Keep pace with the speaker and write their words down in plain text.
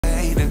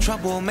in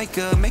trouble, make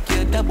you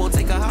double,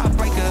 take a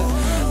heartbreaker.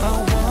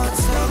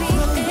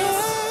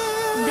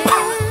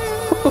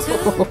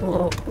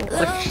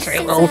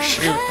 Oh,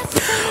 shoot.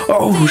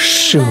 Oh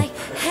shoot.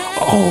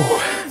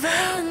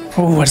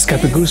 Oh, I just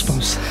got the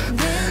goosebumps.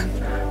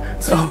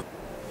 Oh.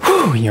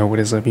 Yo, what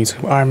is up,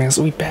 YouTube? Alright, man,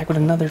 so we back with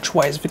another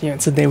Twice video, and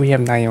today we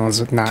have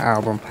Nayeon's Not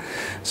album.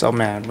 So,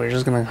 man, we're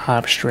just gonna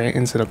hop straight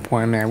into the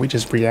point, man. We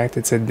just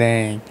reacted to the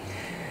dang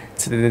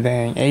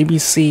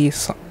ABC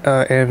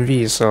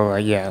MV. So,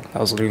 yeah, that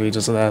was literally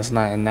just last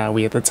night, and now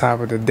we at the top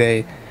of the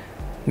day.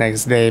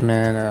 Next day,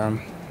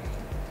 man.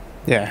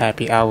 Yeah,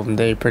 happy album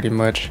day, pretty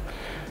much.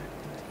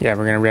 Yeah,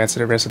 we're gonna react to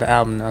the rest of the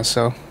album now.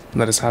 So,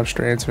 let us hop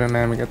straight into it,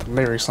 man. We got the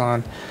lyrics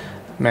on.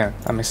 Man,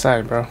 I'm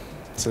excited, bro.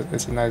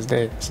 It's a nice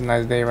day. It's a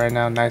nice day right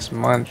now. Nice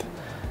month.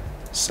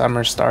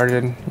 Summer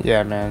started.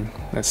 Yeah, man.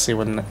 Let's see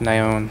what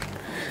Nayeon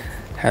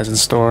has in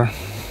store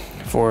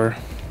for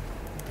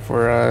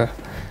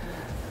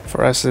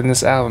us in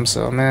this album.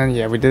 So, man,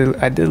 yeah,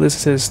 I did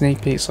listen to the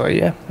sneak peek. So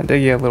yeah, I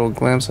did get a little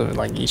glimpse of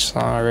like each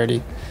song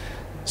already.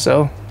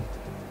 So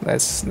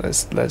let's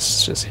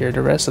just hear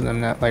the rest of them.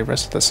 Not like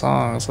rest of the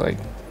songs like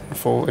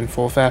in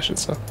full fashion.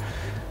 So,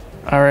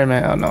 all right,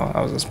 man. Oh no,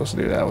 I wasn't supposed to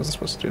do that.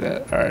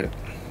 All right.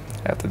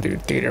 I have to do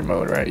theater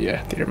mode, right?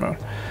 Yeah, theater mode.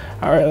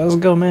 Alright, let's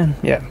go, man.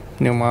 Yeah,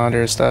 new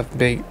monitor stuff,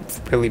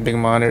 really big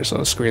monitor, so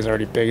the screen's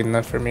already big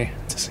enough for me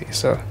to see.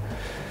 So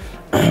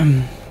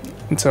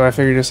until I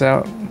figure this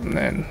out, and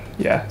then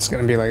yeah, it's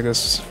gonna be like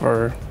this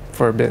for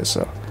a bit.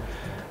 So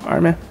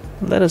alright, man,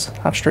 let us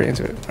hop straight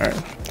into it.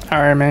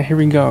 Alright, man, here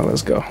we go.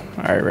 Let's go.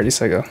 Alright, ready,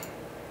 set, go.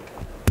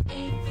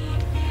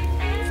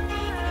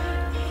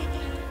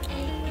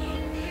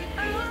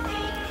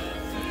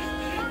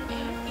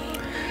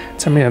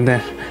 Turn me up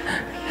then.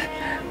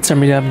 Turn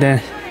me up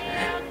then.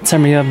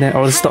 Turn me up then.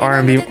 Oh, this is the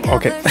R&B.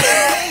 Okay.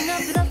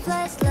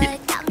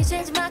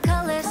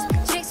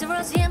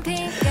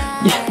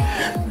 Yeah.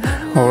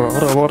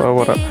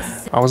 Hold up.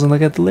 I wasn't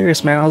looking at the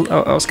lyrics, man.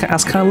 I was kind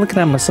of looking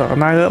at myself. I'm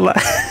not gonna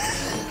lie.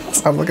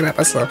 I'm looking at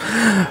myself.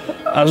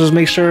 I was just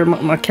make sure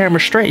my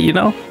camera's straight, you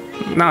know.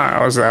 Nah,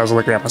 I was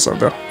looking at myself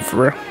though, for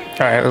real. All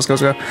right, let's go.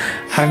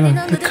 Hide on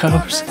the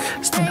covers.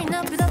 Stand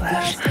up with the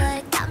flash.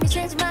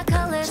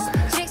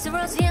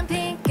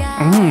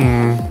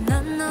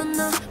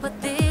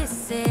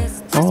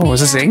 Oh, is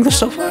this English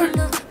so far?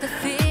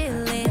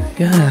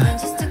 Yeah.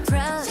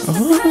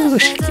 Oh,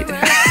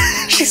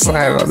 she's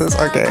sliding on this.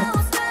 Okay.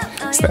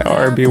 It's that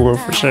R&B word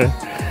for sure.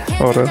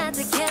 Hold up.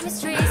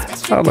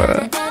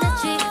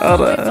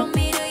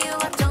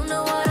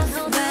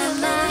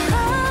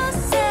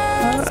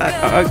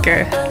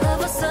 Okay.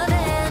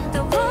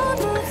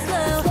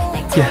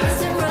 Yeah.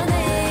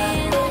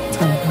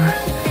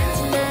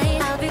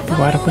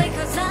 Wide awake.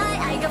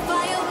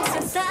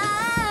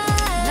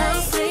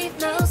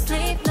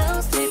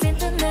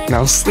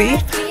 No sleep?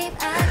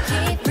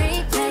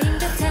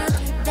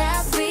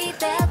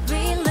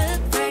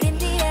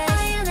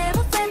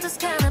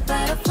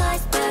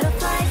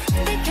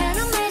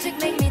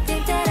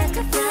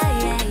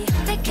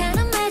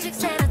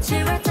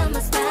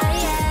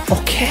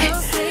 Okay.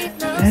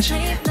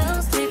 Magic.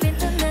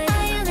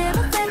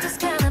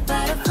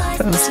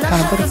 That was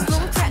kind of butterflies.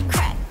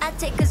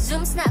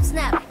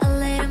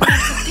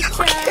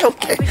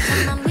 Okay.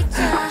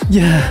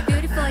 Yeah.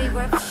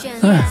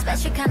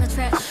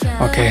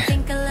 Okay.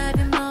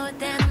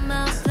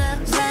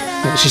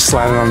 Yeah, she's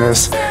sliding on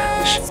this.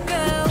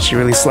 She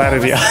really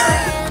slided, yeah.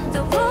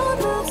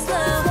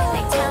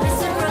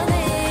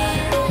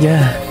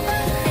 Yeah.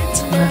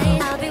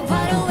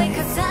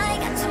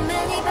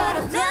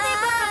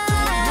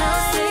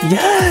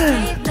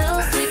 Yeah.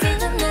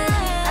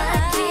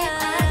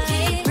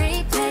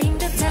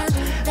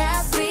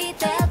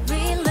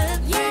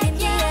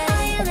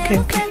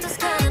 Okay.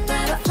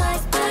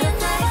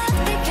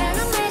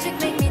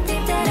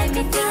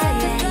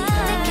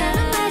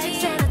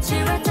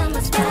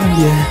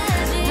 Yeah.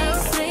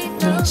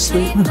 No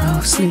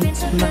sleep.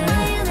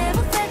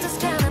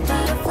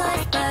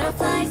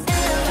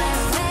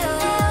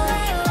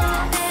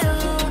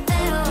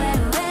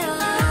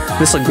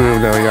 This a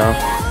groove though, y'all.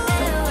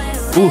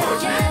 Ooh.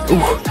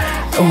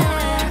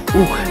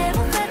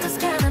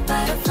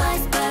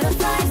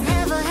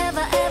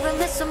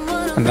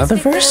 Another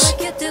verse?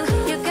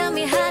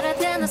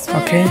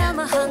 Okay.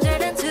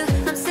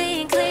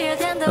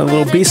 A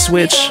little beat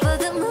switch.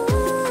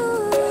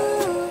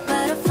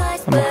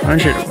 I'm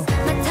 100.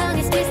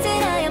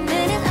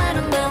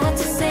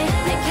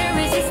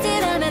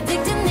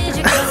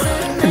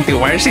 Dude,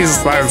 why is she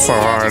sliding so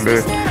hard,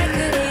 dude?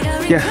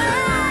 Yeah.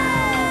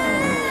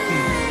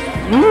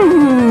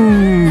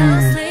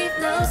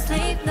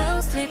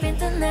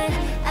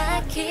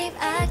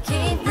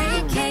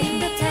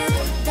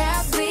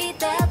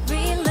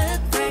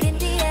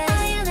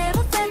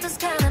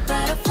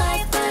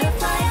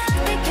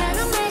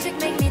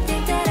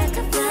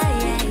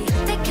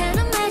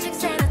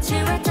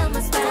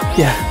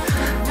 Yeah.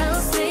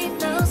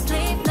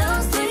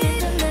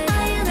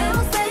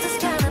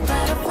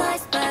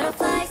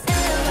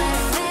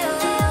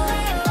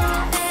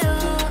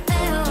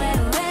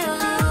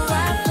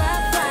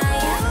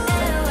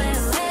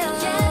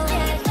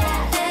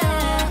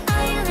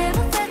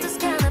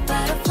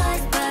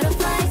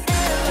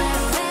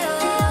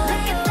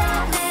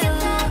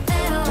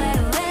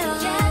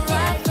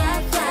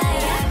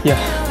 Yeah.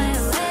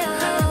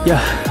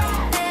 Yeah.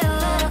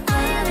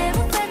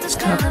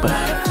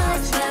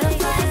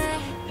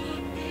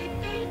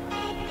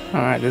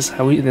 Alright, this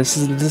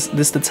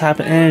the type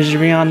of energy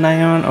we on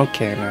Nayeon?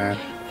 Okay, man.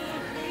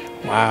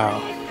 Wow.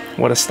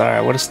 What a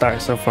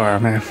start so far,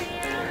 man.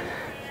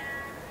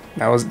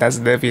 That's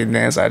definitely a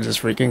dance I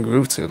just freaking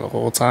groove to the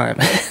whole time.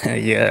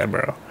 Yeah,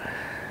 bro.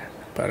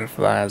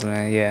 Butterflies,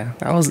 man. Yeah.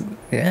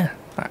 Yeah.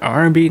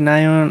 R&B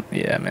Nayeon,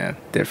 yeah, man.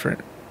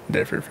 Different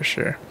for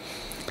sure.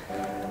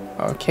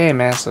 Okay,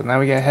 man, so now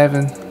we got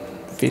Heaven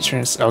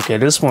featuring, okay,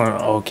 this one,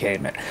 okay,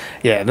 man.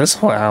 Yeah, this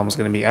whole album's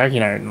gonna be, I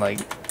can like,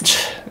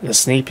 the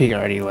sneak peek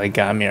already, like,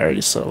 got me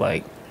already, so,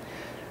 like,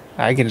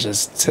 I can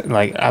just,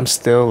 like, I'm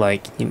still,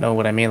 like, you know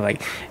what I mean?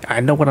 Like, I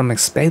know what I'm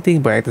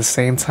expecting, but at the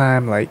same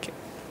time, like,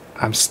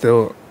 I'm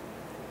still,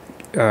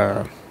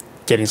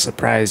 getting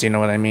surprised, you know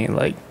what I mean?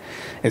 Like,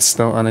 it's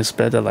still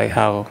unexpected, like,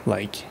 how,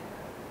 like,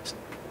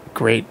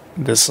 great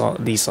these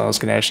songs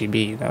can actually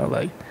be, you know,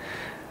 like,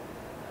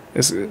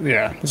 this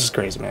is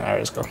crazy, man. Alright,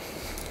 let's go.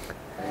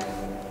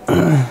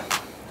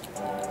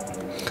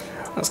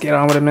 Let's get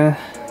on with it, man.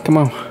 Come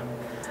on.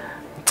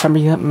 Turn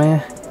me up,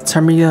 man.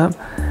 Turn me up.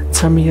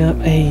 Turn me up.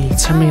 Hey,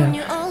 turn me up.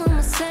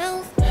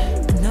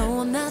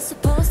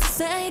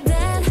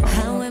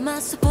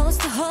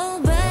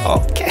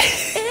 Okay.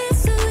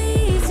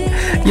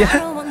 Yeah.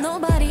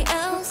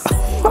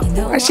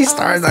 Why she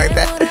started like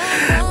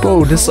that?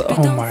 Bro, this,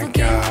 oh my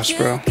gosh,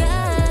 bro.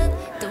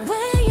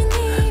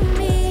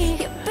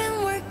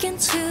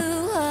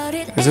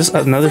 Is this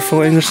another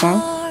full English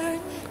song?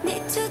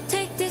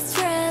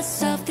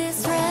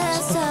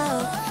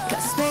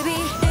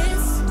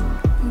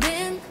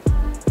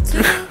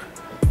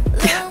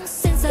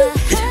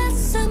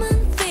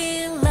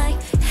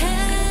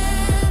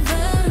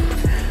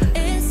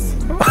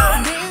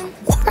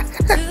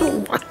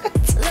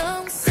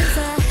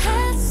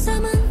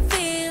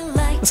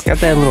 It's got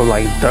that little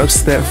like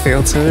dubstep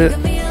feel to it.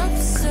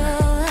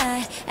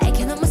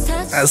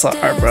 That's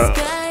hard, bro.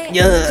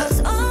 Yeah.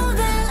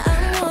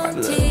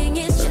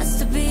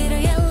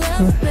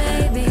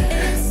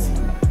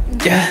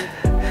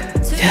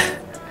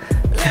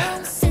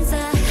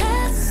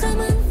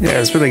 Yeah,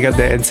 it's really got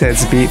that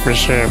intense beat for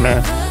sure,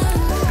 man.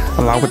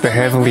 Along with the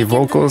heavenly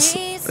vocals.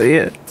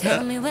 Yeah.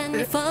 Yeah.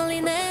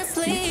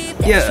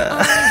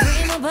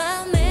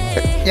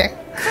 Yeah.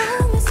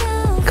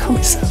 Call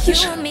me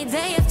selfish.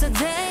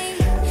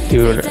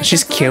 Dude,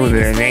 she's killing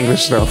it in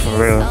English though, for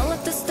real.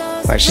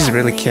 Like, she's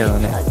really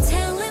killing it.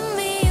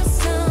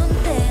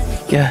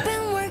 Yeah.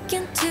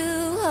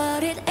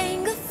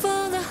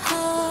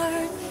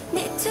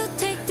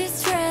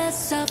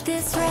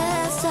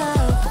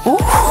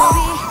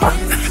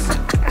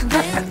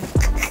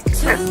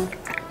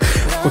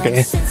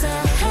 Okay,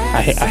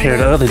 I hear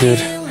the other dude.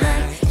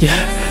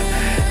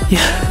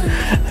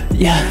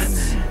 Yeah.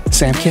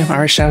 Sam Kim,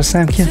 alright, shout out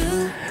Sam Kim.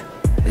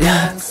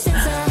 Yeah.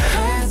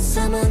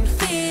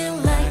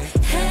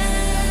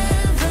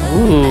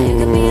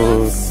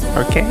 Ooh.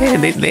 Okay,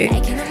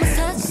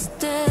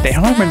 they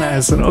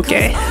harmonizing.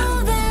 Okay.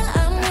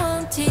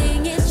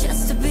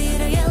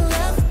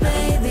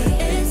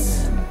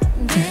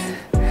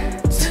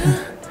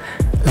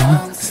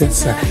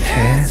 Since I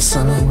had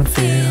someone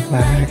feel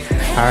like.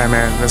 Alright,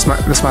 man, that's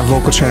my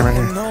vocal train right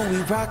here.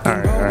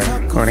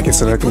 Alright, we're gonna get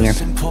to the hook again.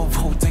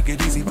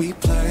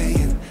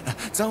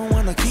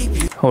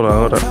 Hold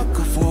up.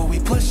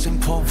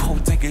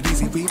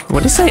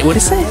 What'd he say?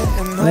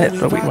 Let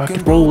we rock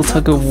and roll,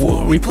 tug of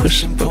war, we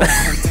push.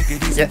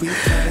 Yeah,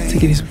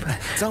 take it easy.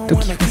 Don't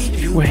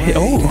keep wait.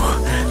 Oh,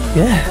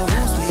 yeah.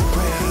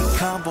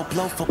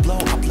 Blow for blow,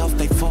 I love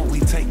they fall, we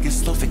take it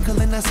slow,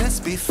 fickling us as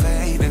be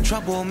fade and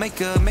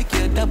troublemaker, make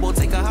you double,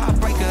 take a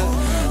heartbreaker.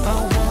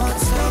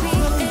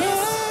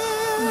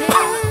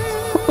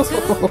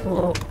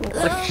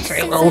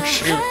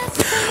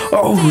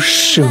 Oh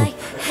shoot.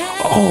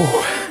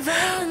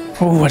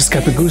 Oh, I just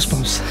got the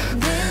goosebumps.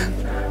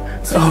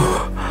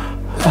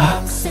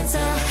 Since I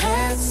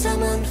had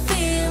someone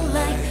feel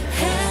like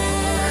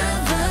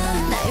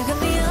heaven, now you got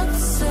me up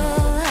so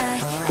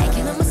high, I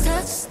can almost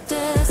touch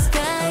the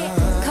sky,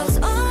 'cause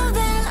all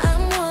that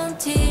I'm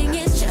wanting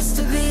is just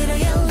to be to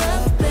your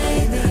love,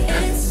 baby.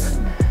 It's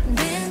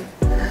been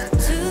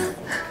too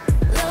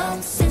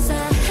long since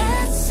I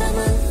had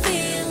someone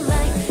feel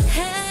like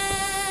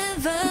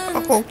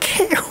heaven.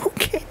 Okay.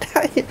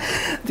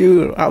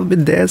 Dude, I've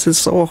been dancing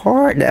so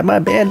hard that my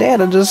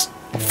bandana just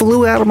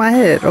flew out of my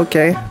head.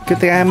 Okay, good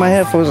thing I had my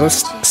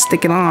headphones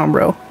sticking on,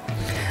 bro.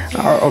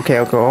 Okay,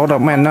 hold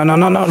up, man. No.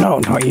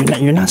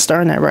 You're not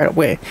starting that right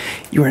away.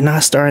 You are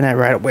not starting that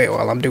right away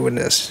while I'm doing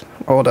this.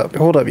 Hold up,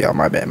 y'all.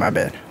 My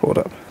bad. Hold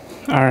up.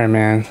 All right,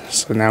 man.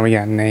 So now we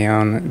got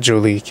Nayeon,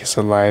 Julie, Kiss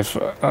of Life.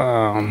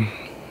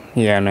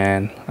 Yeah,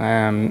 man.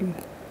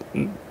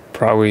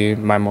 Probably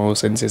my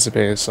most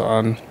anticipated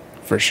song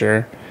for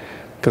sure,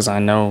 because I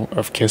know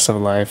of Kiss of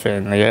Life,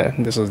 and yeah,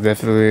 this was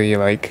definitely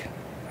like,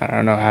 I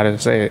don't know how to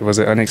say it. Was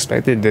it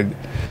unexpected?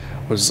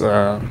 Was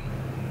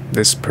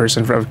this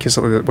person from Kiss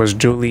of Life, was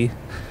Julie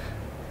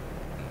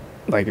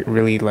like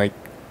really like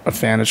a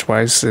fan of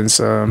Twice since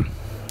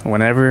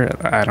whenever.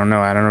 I don't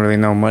know. I don't really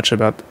know much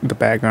about the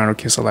background of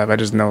Kiss Alive. I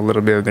just know a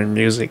little bit of their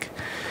music.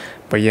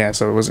 But yeah,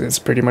 so it's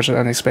pretty much an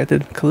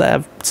unexpected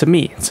collab to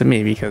me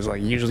because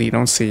like usually you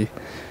don't see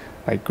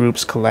like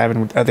groups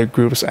collabing with other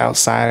groups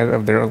outside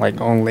of their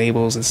like own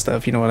labels and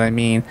stuff, you know what I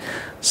mean?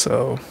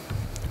 So,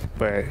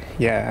 but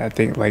yeah, I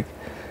think like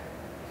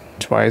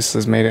Twice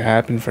has made it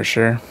happen for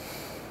sure.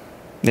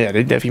 Yeah,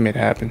 they definitely made it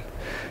happen.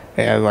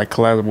 They had like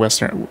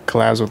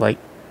collabs with like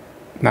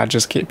not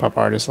just K-pop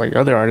artists, like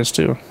other artists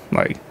too.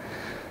 Like,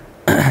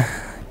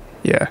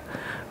 yeah.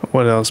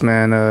 What else,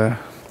 man?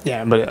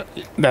 Yeah, but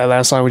that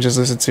last song we just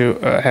listened to,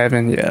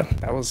 Heaven, yeah,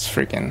 that was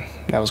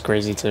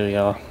crazy too,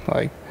 y'all.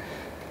 Like,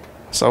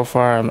 so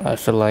far, I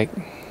feel like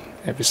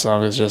every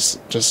song is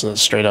just a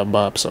straight up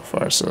bop so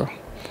far. So,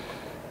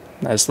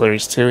 nice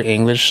lyrics too,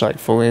 English, like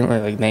full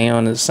English, like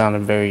Nayeon is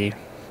sounding very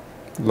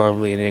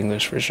lovely in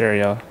English for sure,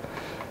 y'all.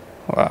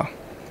 Wow.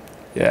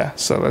 Yeah,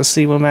 so let's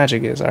see what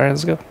magic is. Alright,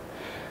 let's go.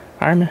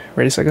 Alright, man,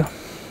 ready, set, go.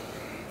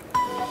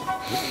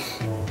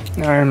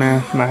 Alright,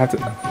 man, I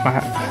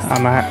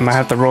might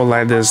have to roll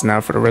like this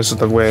now for the rest of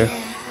the way.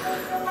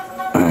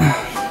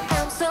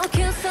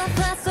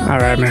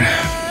 Alright, man.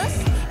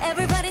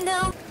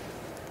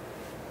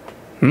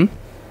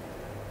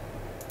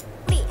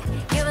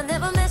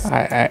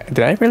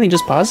 Did I really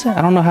just pause it?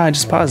 I don't know how I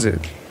just paused it.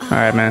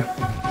 Alright, man.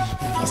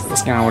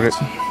 Let's get on with it.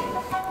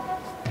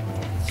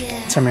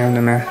 Turn me up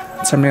there,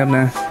 man. Turn me up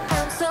there.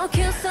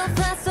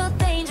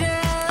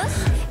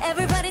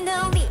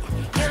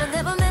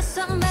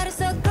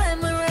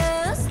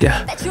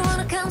 Yeah.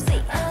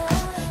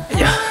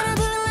 Yeah.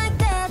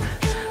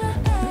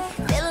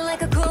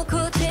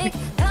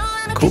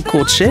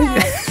 Cool chick?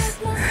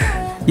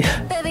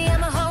 Yeah.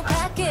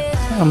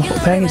 I'm a whole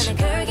package.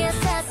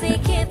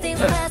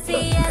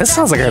 That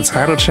sounds like a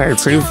title track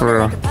too, for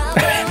real.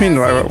 I mean,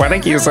 why they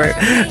keep saying?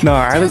 No,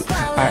 I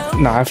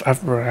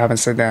haven't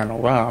said that in a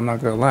while. I'm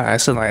not gonna lie. I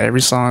said like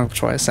every song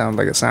Twice sounds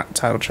like a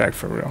title track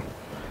for real.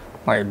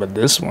 Like, but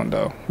this one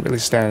though, really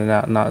standing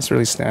out. No, it's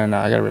really standing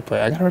out. I gotta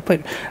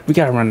replay. We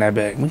gotta run that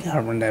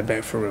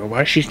back. For real.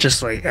 Why is she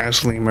just like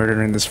absolutely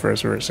murdering this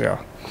first verse,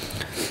 y'all?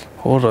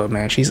 Hold up,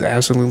 man. She's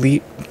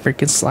absolutely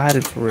freaking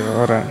sliding for real.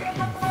 Hold on.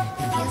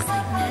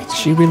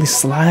 She really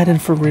sliding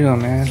for real,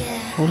 man.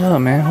 Hold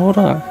up, man. Hold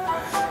up.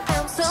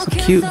 So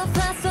cute.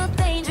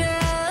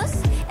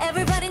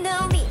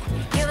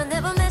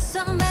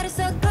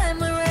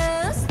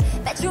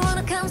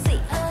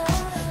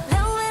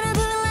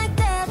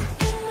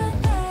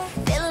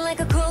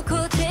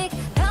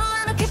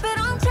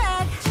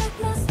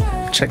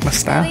 Check my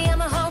style.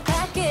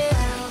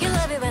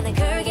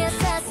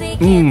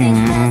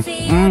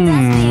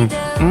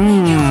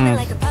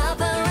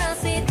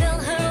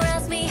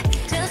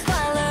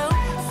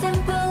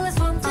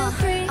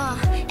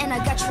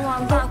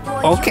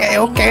 Okay.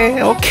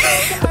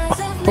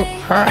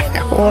 Alright,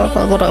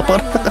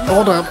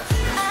 hold up.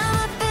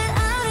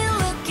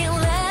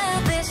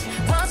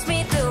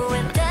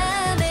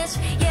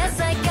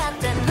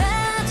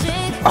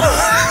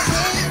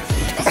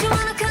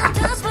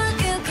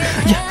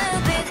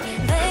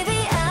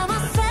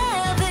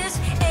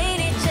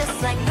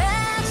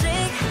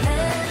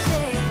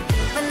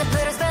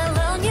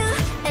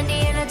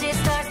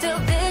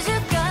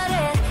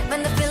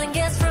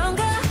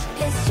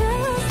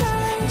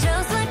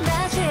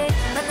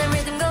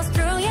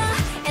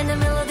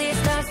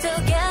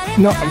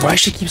 No, why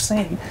she keep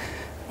saying?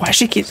 Why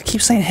she keep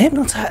saying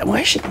hypnotize?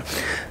 Why she?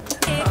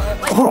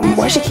 Hold on,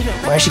 why she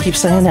keep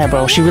saying that,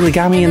 bro? She really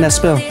got me in that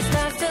spell.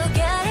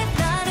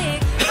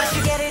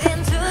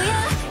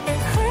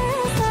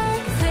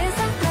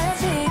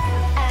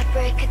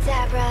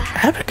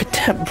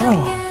 Abracadabra,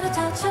 bro.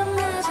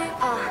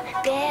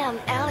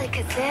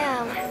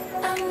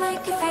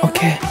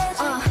 Okay.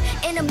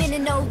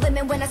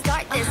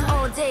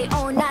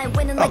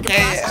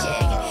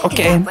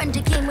 Okay.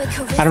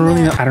 I don't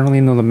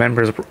really know the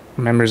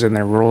members and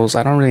their roles.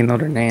 I don't really know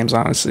their names,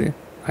 honestly.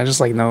 I just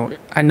like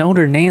I know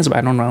their names, but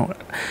I don't know.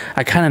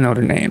 I kind of know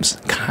their names,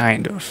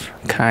 kind of.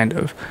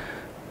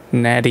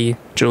 Natty,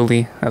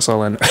 Julie, that's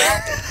all I know.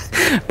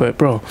 But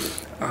bro,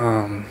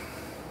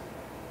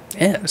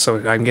 yeah.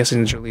 So I'm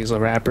guessing Julie's a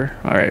rapper.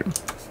 All right.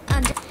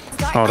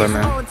 Hold on,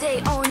 man.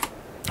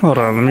 Hold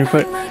on. Let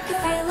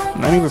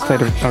me replay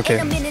the. Okay.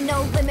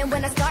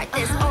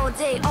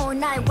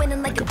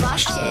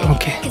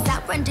 Okay.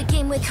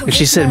 If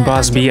she said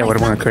Boss B, I would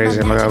have went crazy.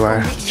 I'm not gonna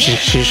lie. She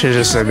should have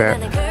just said that.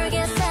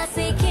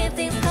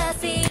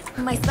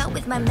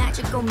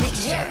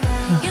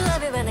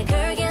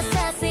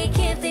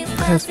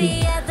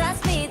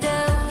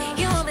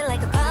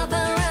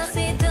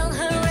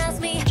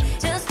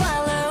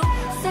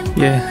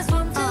 Yeah.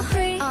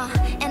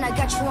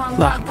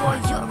 Lock boy.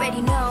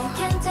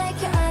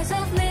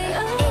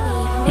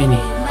 Mini.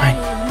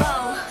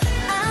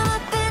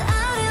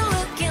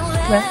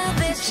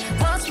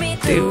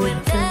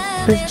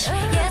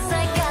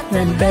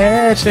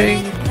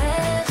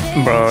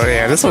 Bro,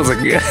 yeah, this was a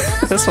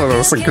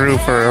group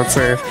for real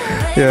too.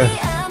 Yeah.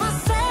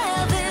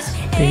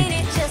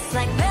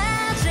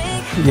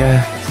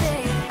 Yeah.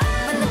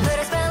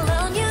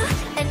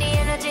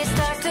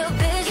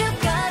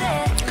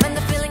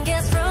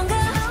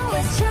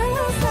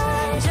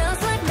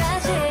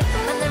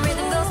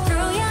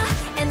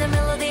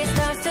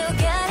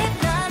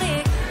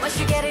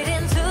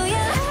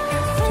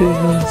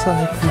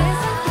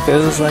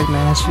 Feels like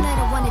magic.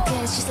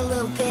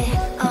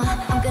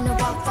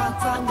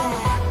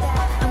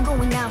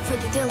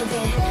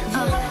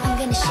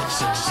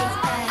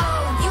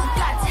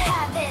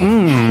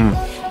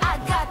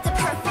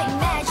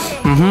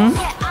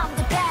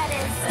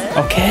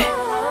 Okay.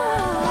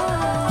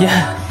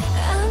 Yeah.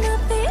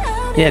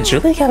 Yeah,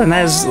 Julie got a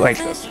nice, like,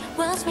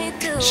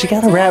 she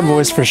got a rap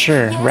voice for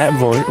sure. Rap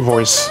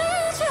voice.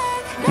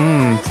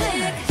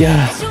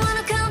 Yeah.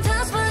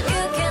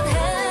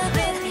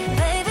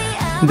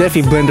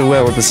 Definitely blended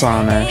well with the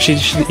song, man. She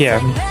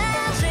yeah.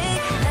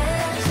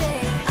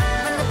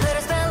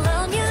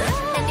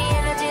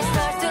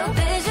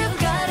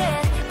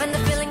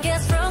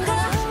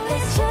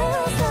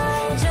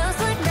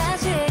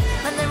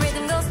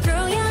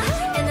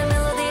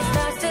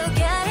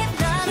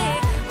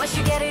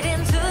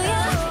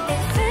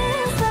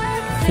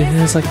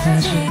 Feels like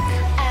magic.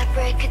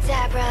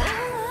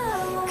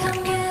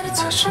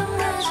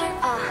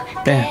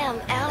 Damn.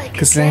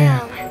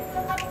 Kazam.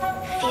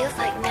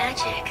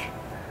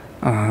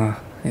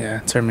 Yeah,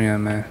 turn me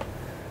on, man.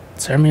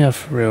 Turn me up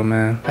for real,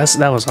 man.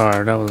 That was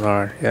hard. That was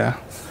hard. Yeah,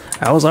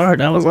 that was hard.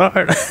 That was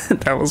hard.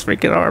 That was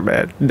freaking hard,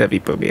 man. Debbie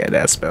put me at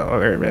that spell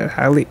there, man.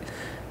 Halle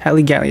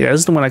Galli. Yeah,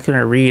 this is the one I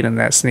couldn't read in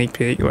that sneak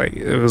peek. Like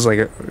it was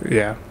like,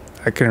 yeah,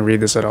 I couldn't read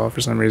this at all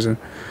for some reason.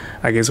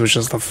 I guess it was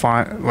just the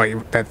font,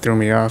 like that threw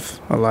me off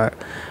a lot.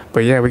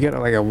 But yeah, we got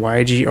like a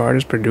YG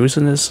artist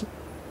producing this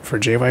for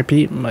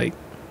JYP. I'm like,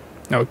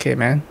 okay,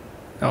 man.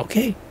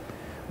 Okay.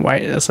 Why?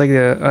 That's like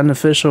the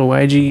unofficial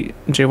YG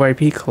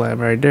JYP collab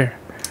right there.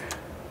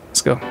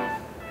 Let's go.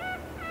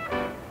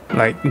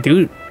 Like,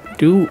 do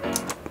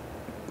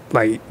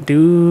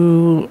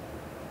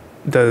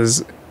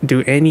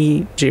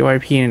any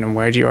JYP and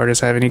YG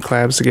artists have any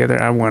collabs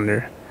together? I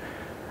wonder.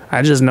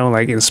 I just know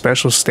like in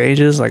special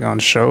stages, like on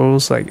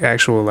shows, like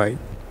actual like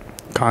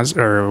concert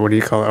or what do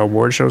you call it,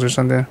 award shows or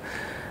something.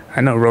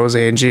 I know Rose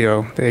and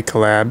Geo, they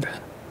collabed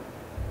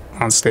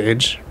on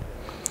stage.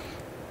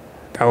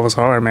 That was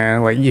hard,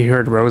 man. Like you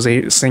heard Rose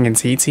singing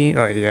TT,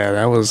 like yeah,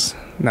 that was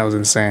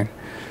insane.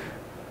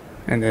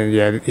 And then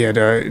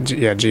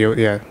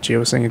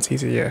Geo singing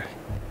TT, yeah.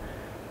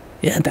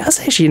 Yeah,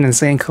 that's actually an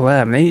insane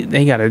collab.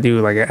 They gotta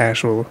do like an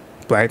actual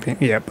Blackpink.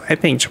 Yeah,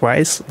 Blackpink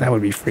twice. That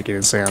would be freaking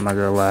insane. I'm not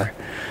gonna lie.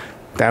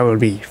 That would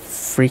be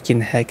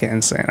freaking hecka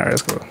insane. Alright,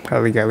 let's go.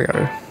 Halle Galli.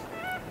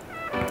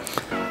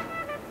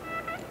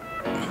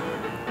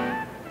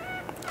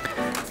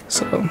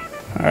 So,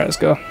 alright, let's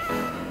go.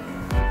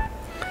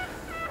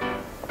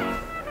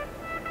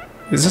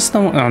 Is this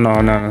the one? Oh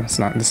no, it's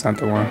not. This is not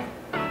the one.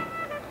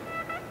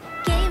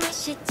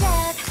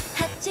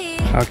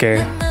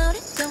 Okay.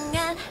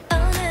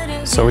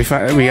 So we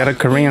got a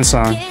Korean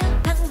song.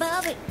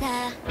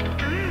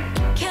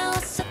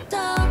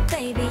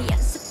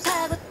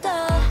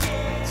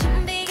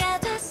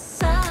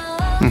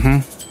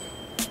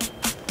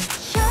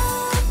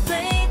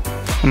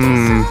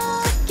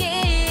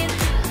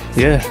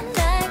 Yeah.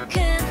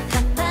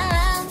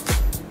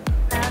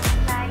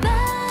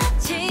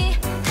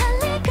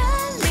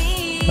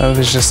 That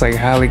was just like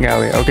Halle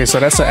Galli. Okay, so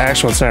that's the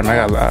actual term.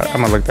 I'm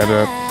gonna look that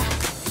up.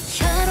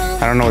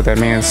 I don't know what that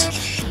means.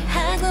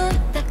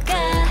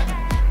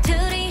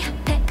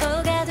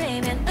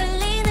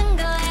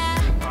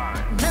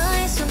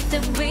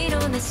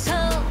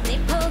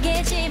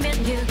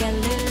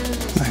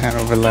 My hand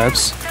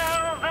overlaps.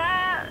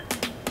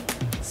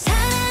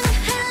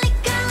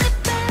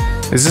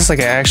 Is this like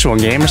an actual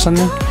game or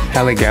something?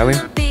 Halle Galli?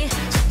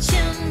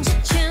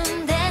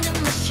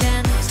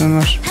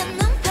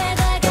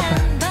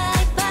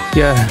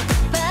 Yeah.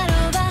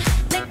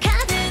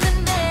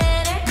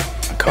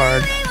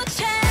 Card.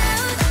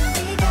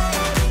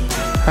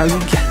 Halle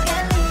Galli.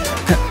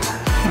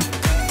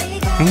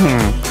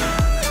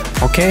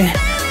 Okay.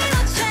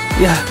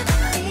 Yeah.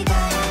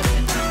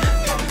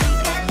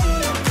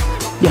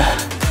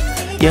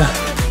 Yeah.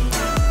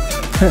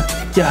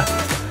 Yeah.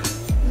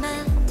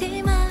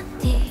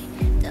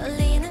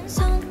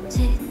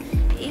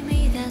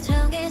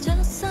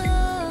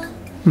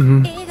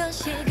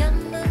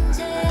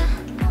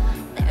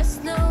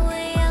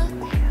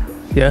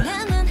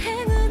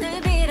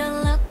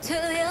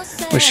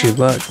 Wish you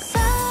luck.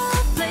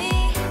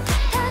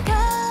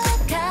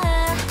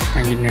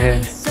 Hang in your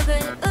head.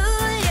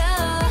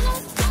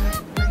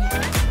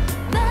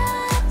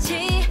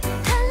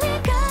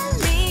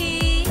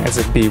 As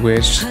a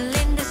bewitched.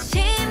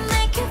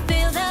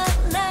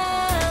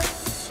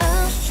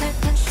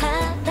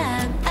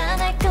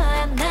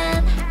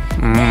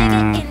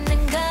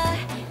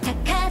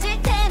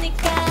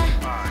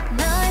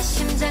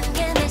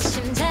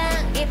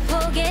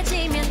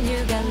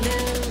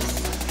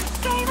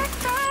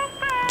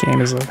 Game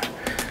is a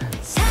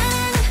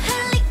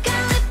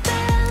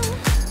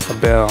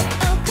bell.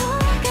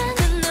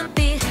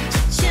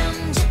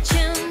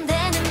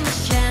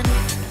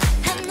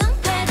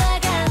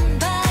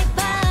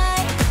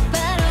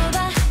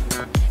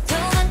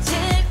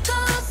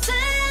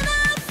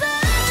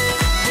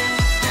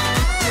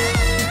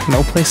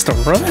 no place to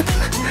run.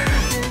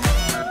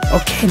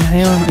 Okay,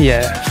 Nayeon.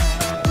 Yeah.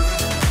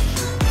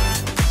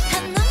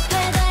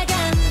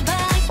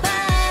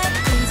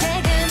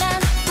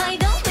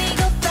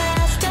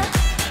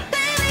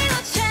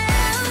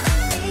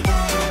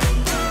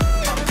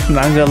 I'm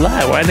not gonna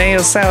lie, why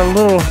Nayeon sound a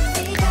little...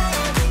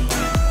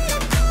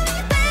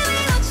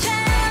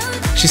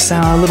 She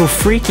sound a little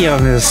freaky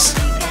on this.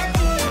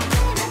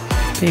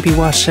 Baby,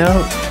 watch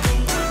out.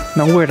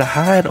 Nowhere to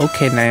hide.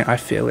 Okay, now I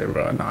feel it,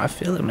 bro. No, I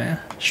feel it, man.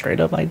 Straight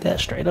up like that.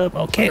 Straight up.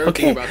 Okay,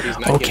 okay.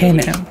 Okay,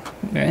 now.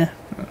 Yeah.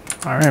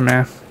 All right,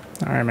 man.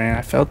 All right, man.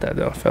 I felt that,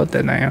 though. I felt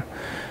that now.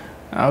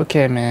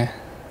 Okay, man.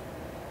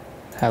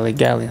 Halle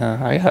Galley, huh?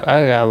 I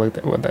gotta look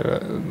at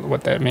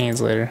what that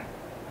means later.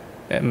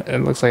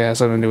 It looks like it has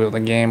something to do with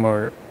the game,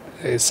 or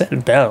it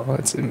said bell.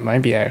 It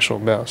might be actual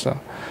bell, so...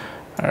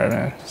 Alright,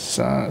 man.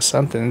 So,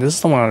 something. This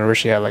is the one where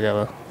she had like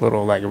a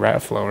little like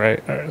rap flow,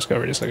 right? Alright, let's go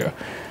over this. Let's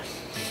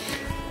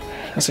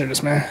hear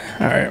this, man.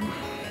 Alright.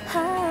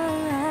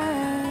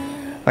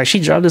 Like, she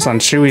dropped this on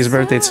Chewy's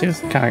birthday, too.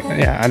 Kinda,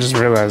 yeah, I just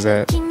realized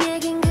that.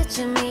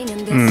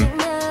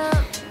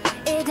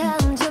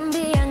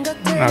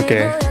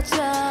 Okay.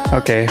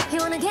 Okay.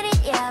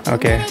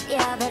 Okay.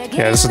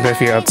 Yeah, this is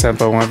definitely an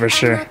up-tempo one for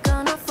sure.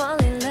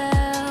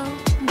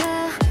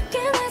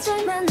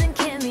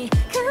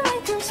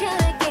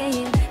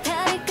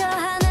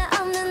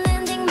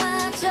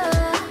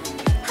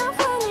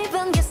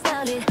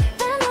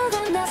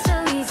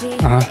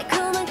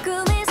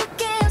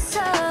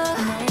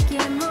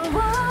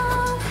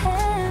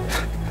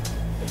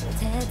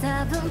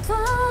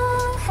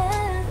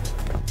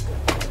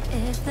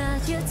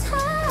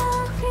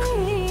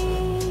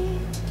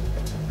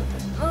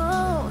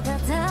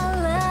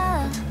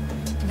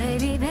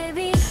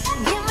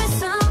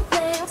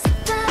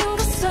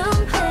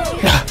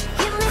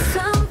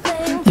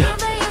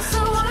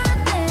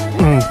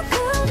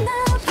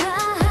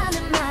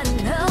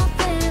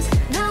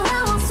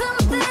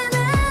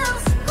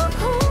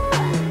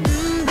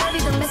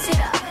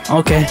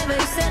 Okay.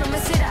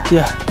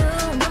 Yeah.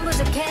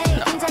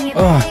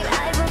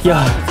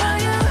 Yeah.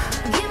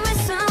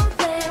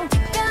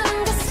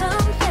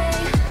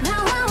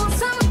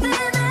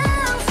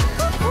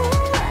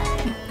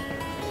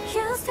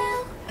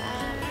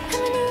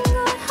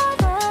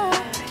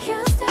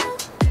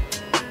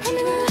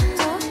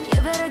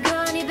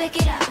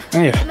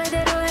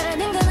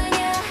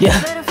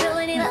 Yeah.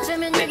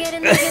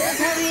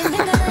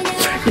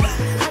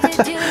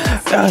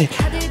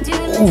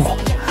 Ooh.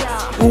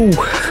 Ooh.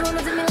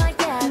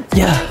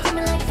 Yeah.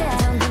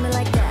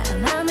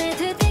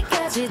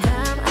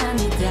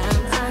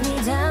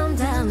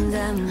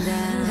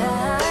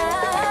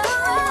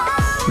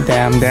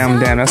 Damn.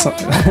 That's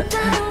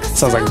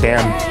sounds like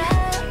damn.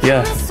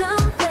 Yeah.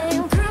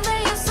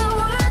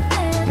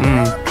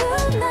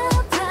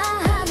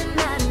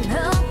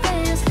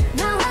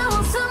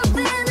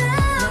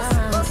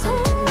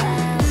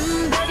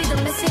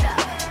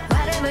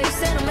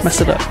 Mess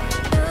it up.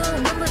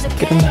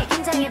 Get him there.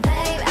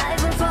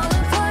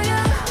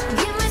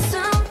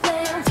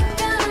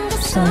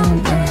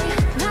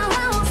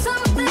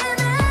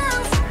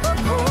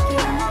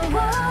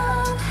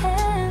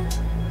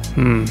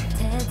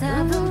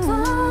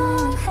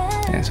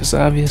 Yeah, it's just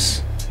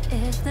obvious.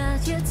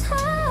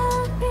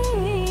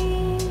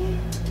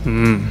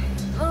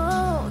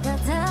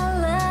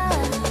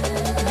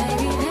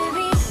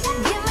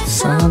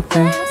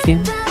 Something.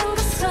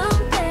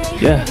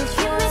 Yeah.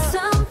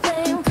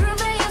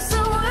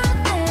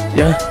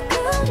 Yeah.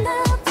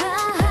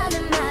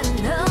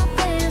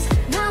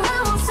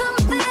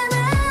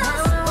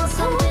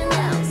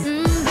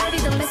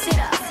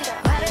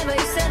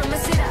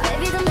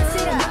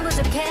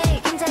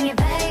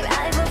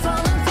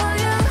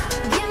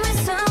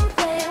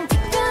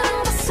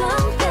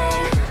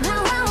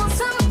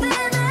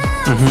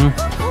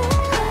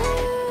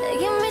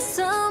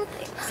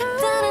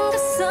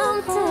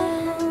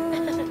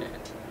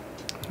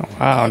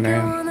 Wow,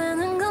 man.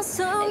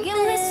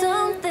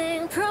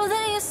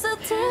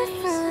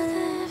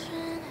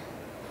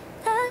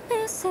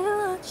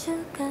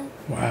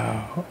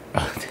 Wow.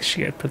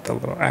 She had put the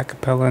little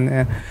acapella in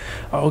there.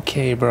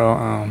 Okay,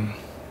 bro.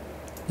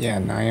 Yeah,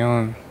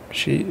 Nayeon.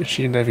 She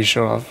definitely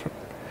showed off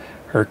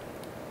her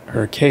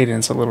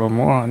cadence a little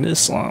more on this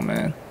song,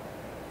 man.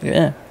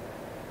 Yeah.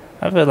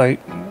 I feel like,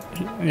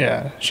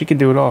 yeah, she could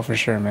do it all for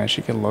sure, man.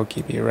 She could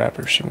low-key be a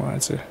rapper if she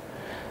wanted to.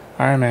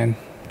 Alright, man.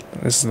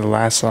 This is the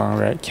last song,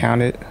 right?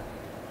 Count It.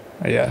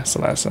 Oh, yeah, it's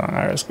the last song.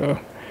 Alright, let's go.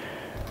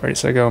 Ready,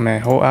 set, go,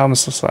 man. Whole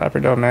album's a slapper,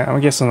 though, man.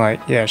 I'm guessing, like,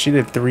 yeah, she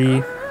did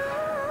three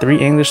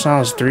English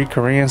songs, 3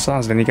 Korean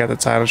songs, then you got the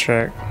title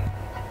track.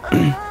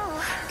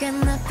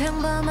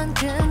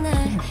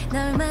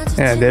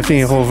 Yeah,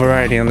 definitely a whole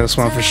variety on this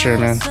one for sure,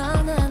 man.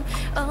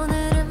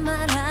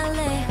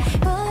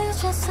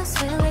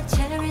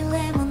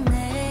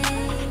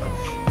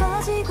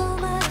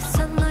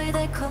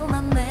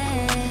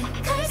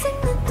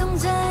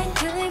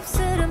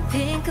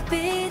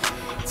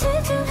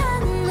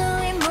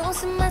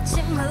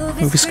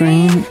 Movie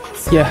screen,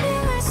 yeah.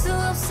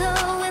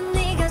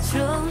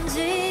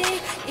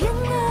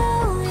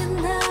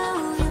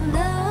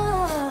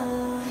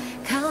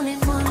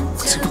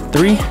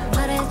 3.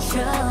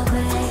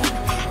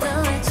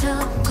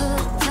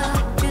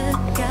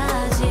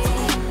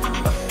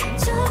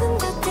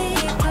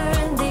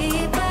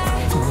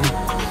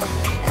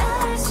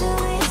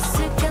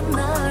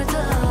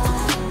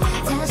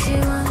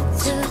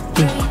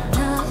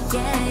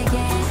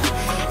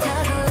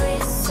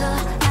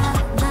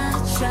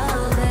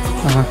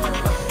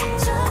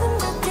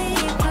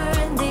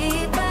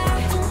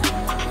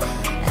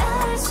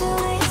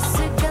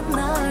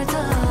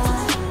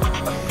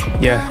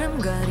 Yeah.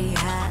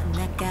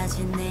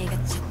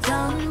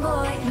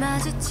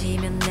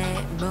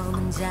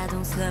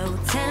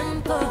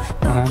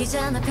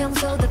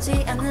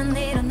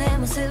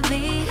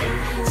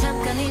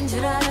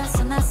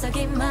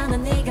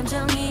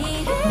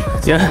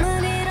 Yeah.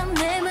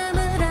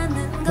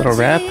 Little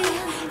rap.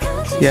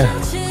 Yeah.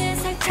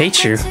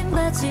 Hate you. It's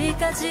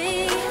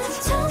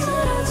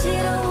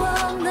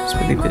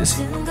really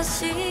busy.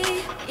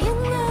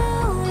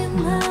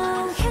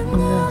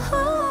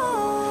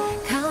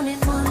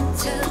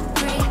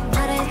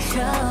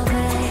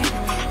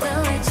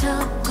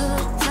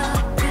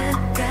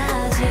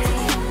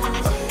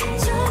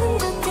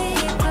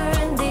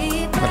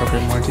 A little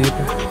bit more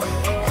deeper.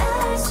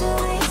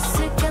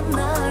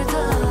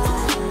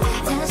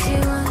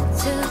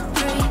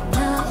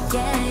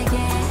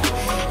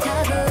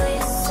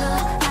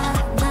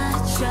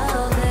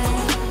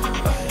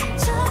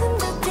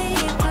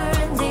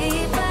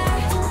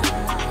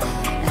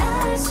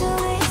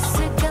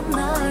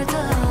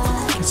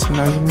 Get to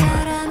know you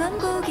more.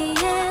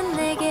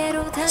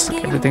 So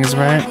everything is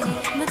right.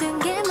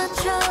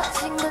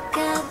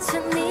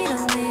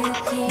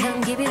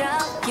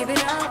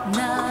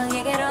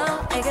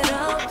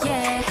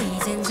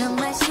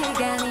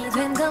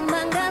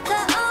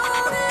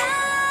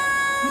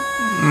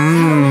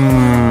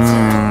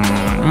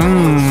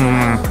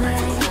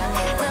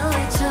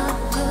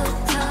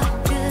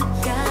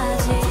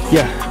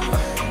 Yeah.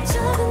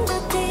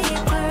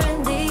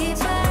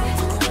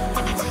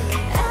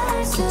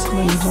 Get to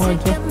know you more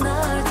again.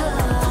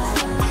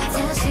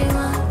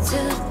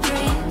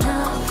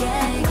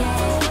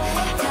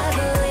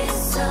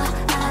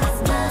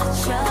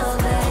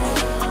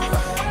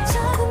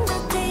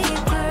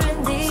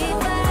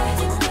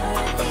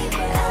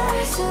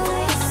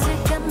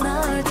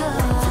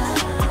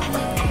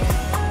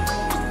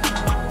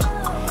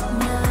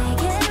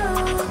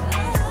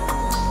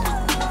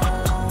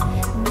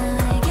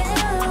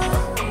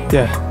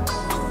 Yeah.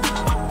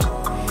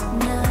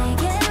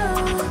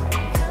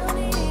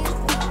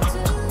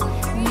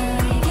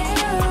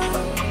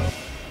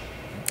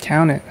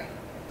 Count it.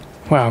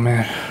 Wow,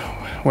 man,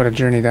 what a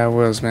journey that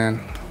was, man.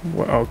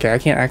 Okay,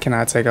 I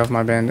cannot take off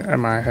my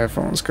my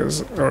headphones,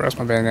 or else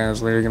my bandana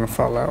is literally gonna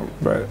fall out.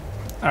 But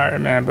all right,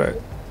 man.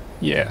 But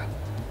yeah,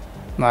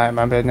 my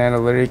bandana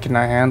literally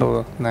cannot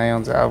handle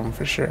Nayeon's album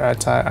for sure. I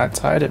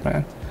tied it,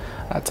 man.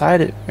 I tied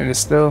it, and it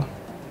still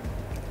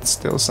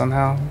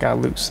somehow got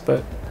loose.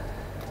 But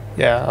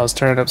yeah, I was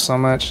turning up so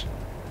much.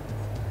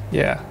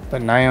 Yeah,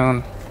 but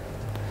Nayeon,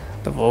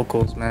 the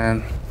vocals,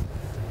 man.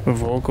 The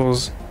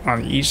vocals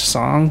on each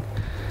song.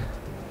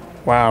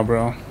 Wow,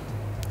 bro.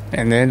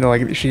 And then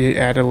like she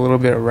added a little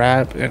bit of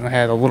rap and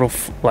had a little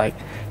like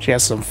she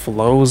had some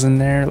flows in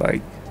there.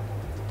 Like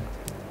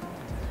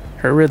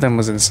her rhythm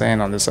was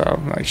insane on this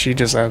album. Like she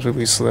just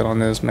absolutely slid on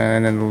this, man.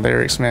 And then the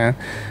lyrics, man.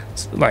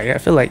 Like I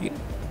feel like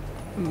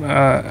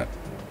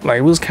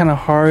it was kind of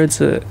hard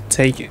to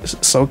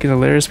soak in the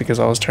lyrics because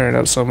I was turning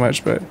up so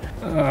much. But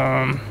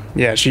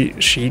yeah, she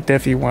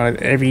definitely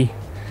wanted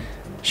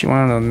she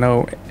wanted to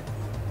know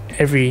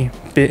every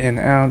bit and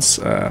ounce,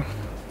 no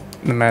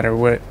matter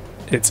what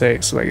it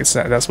takes. Like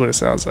that's what it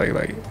sounds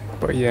like.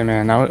 But yeah,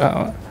 man,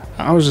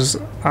 I was just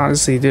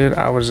honestly, dude,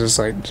 I was just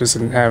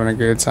having a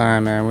good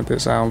time, man, with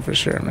this album for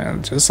sure,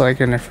 man. Just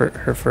like in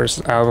her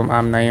first album,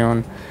 I'm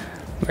Nayeon.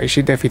 Like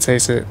she definitely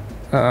takes it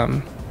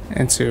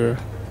into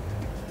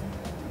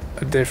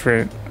a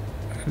different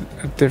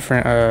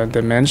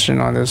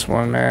dimension on this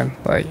one, man.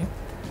 Like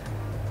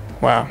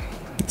wow,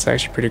 it's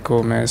actually pretty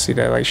cool, man, to see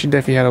that. Like she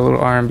definitely had a little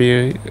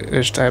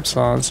R&B-ish type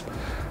songs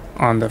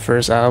on the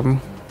first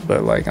album,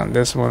 but like on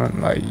this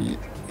one, like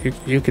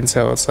you can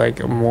tell it's like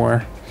a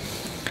more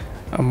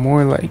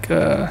like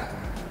how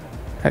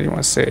do you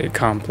want to say,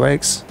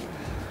 complex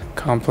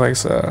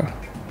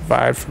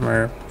vibe from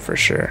her for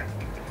sure.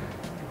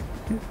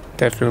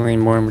 Definitely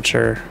more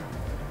mature.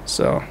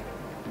 So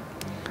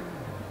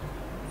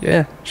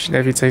yeah, she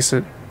definitely takes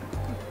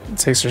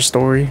her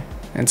story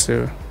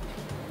into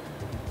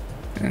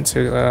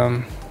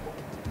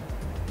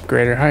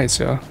greater heights,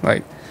 yo.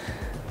 Like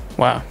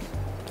wow,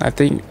 I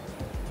think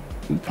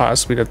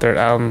possibly the third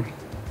album,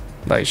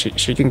 like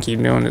she can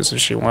keep doing this if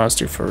she wants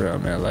to, for real,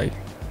 man. Like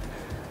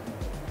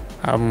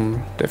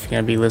I'm definitely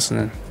gonna be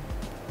listening.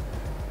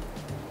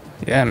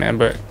 Yeah, man.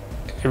 But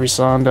every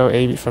song though,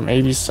 from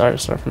start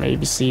from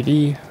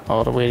ABCD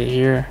all the way to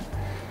here.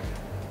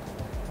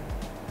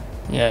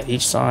 Yeah,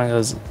 each song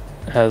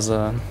has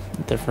a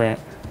different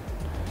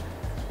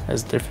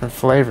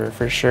flavor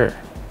for sure.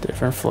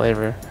 Different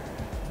flavor.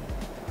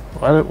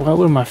 What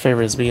would my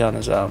favorites be on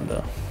this album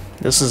though?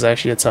 This is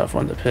actually a tough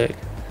one to pick.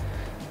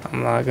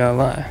 I'm not gonna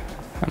lie.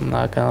 I'm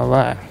not gonna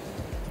lie.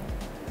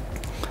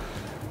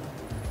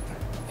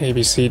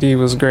 ABCD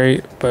was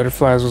great.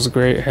 Butterflies was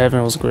great.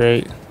 Heaven was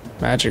great.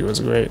 Magic was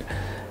great.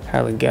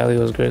 Halligalli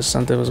was great.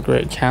 Something was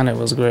great. Count It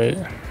was great.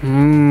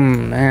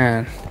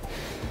 Man.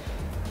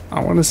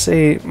 I want to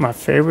say my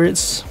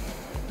favorites.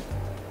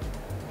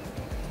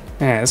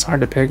 Man, it's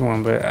hard to pick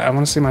one, but I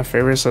want to say my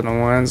favorites are the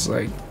ones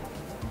like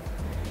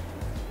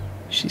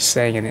she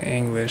sang in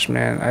English,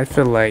 man. I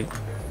feel like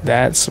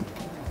that's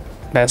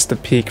the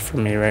peak for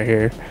me right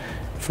here.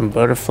 From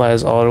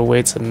Butterflies all the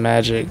way to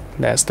Magic,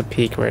 that's the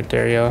peak right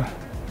there, yo.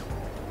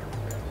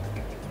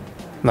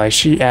 Like,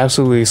 she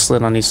absolutely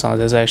slid on these songs.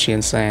 That's actually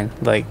insane.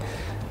 Like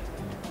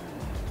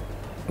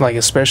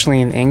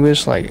especially in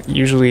English, like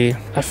usually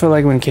I feel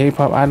like when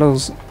K-pop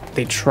idols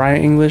they try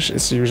English,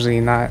 it's usually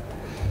not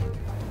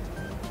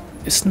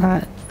it's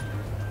not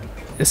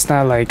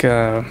like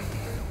how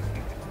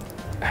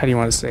do you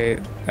want to say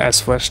it,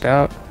 as fleshed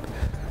out,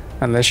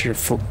 unless you're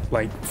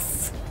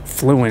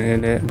fluent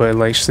in it. But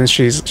like since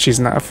she's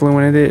not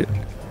fluent in it,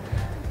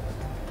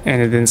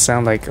 and it didn't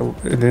sound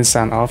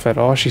off at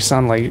all. She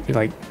sounded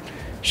like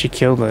she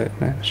killed it,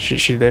 man. She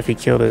definitely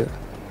killed it.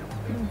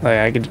 Like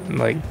I could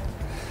like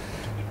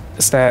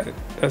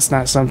that's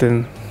not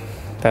something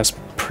that's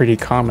pretty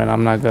common,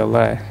 I'm not gonna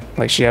lie.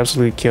 Like she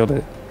absolutely killed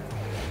it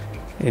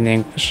in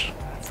English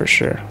for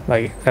sure.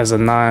 Like as a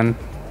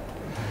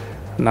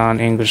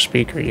non-English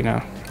speaker, you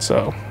know.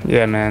 So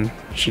yeah, man,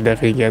 she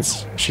definitely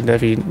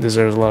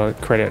deserves a lot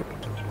of credit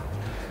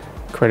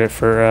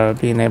for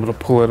being able to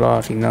pull it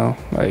off, you know.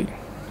 Like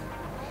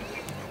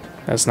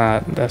that's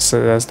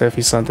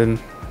definitely something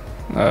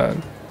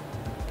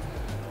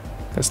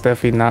that's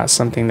definitely not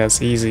something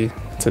that's easy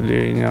to do,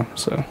 you know.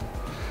 So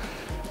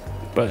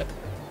but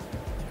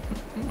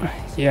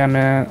yeah,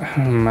 man,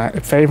 my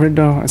favorite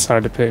though, it's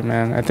hard to pick,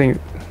 man. I think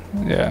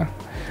yeah,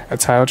 a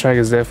title track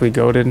is definitely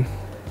goated.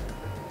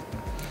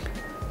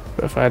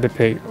 But if I had to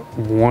pick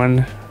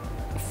one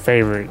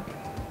favorite,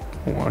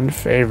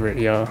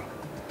 y'all,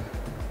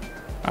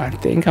 I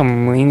think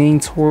I'm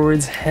leaning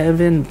towards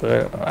Heaven,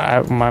 but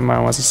my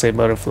mind wants to say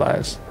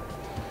Butterflies.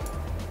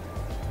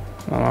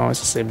 My mind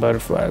wants to say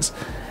Butterflies.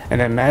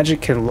 And then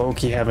Magic can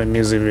low-key have a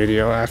music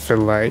video. I feel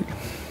like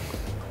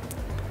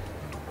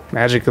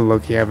Magic could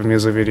low-key have a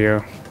music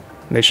video.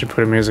 They should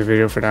put a music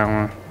video for that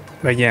one.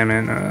 But yeah,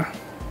 man,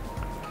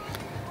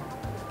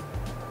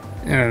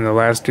 and the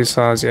last two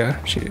songs, yeah,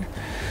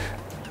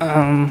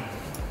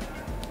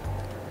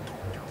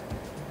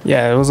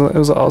 yeah, it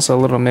was also a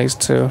little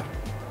mixed too.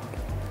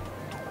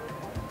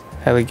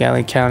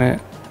 Halligalli, Count It,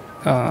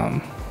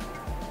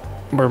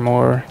 were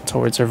more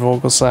towards her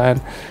vocal side.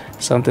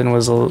 Something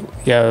was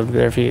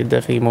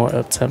definitely more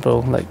up tempo,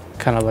 like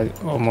kind of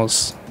like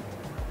almost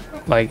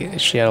like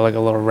she had like a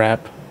little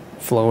rap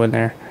flow in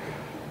there.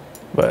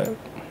 But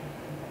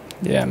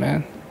yeah,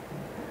 man,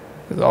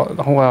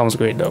 the whole album's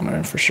great though,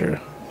 man, for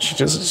sure. She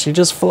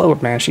just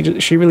flowed, man.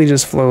 She really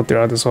just flowed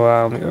throughout this whole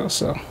album, you know.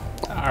 So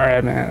all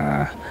right,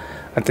 man.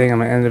 I think I'm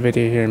gonna end the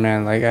video here,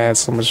 man. Like I had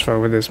so much fun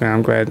with this, man.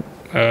 I'm glad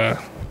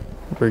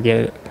we're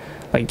getting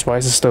like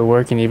Twice is still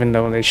working, even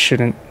though they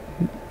shouldn't.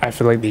 I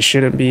feel like they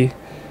shouldn't be.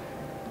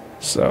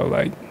 So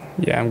like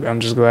yeah, I'm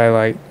just glad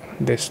like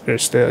they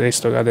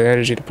still got the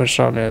energy to push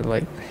on it,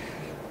 like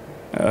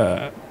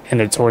and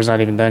their tour's not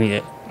even done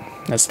yet.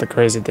 That's the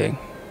crazy thing.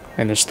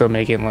 And they're still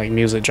making like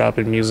music,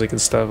 dropping music and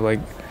stuff,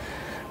 like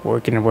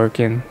working.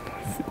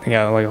 They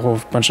got like a whole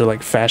bunch of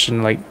like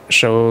fashion like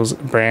shows,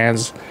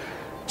 brands,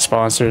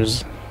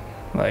 sponsors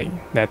like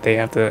that they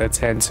have to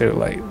attend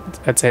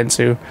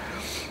to.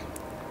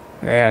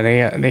 Yeah,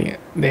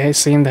 they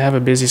seem to have a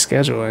busy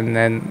schedule, and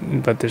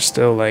then but they're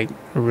still like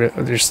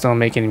they're still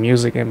making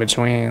music in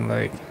between.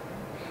 Like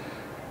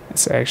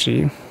it's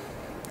actually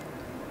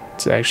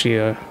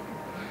they're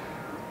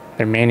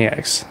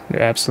maniacs.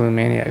 They're absolute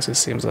maniacs, it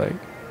seems like.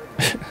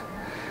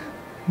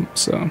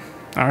 So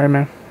all right,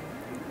 man.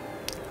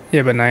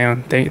 Yeah, but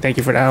Nayeon, thank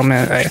you for the album,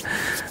 man.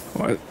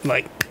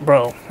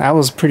 Bro, that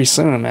was pretty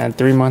soon, man.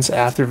 3 months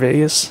after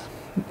Vegas.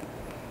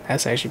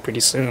 That's actually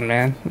pretty soon,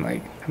 man.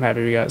 Like, I'm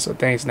happy we got it. So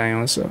thanks,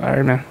 Nayeon. So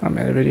alright, man. I'm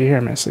at the video here,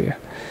 man. So yeah,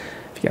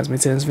 if you guys made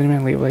it to this video,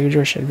 man, leave a like,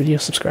 enjoy, share the video,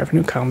 subscribe for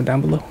new, comment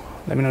down below.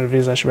 Let me know the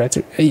videos I should react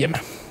to. Hey, yeah,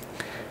 man.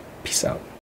 Peace out.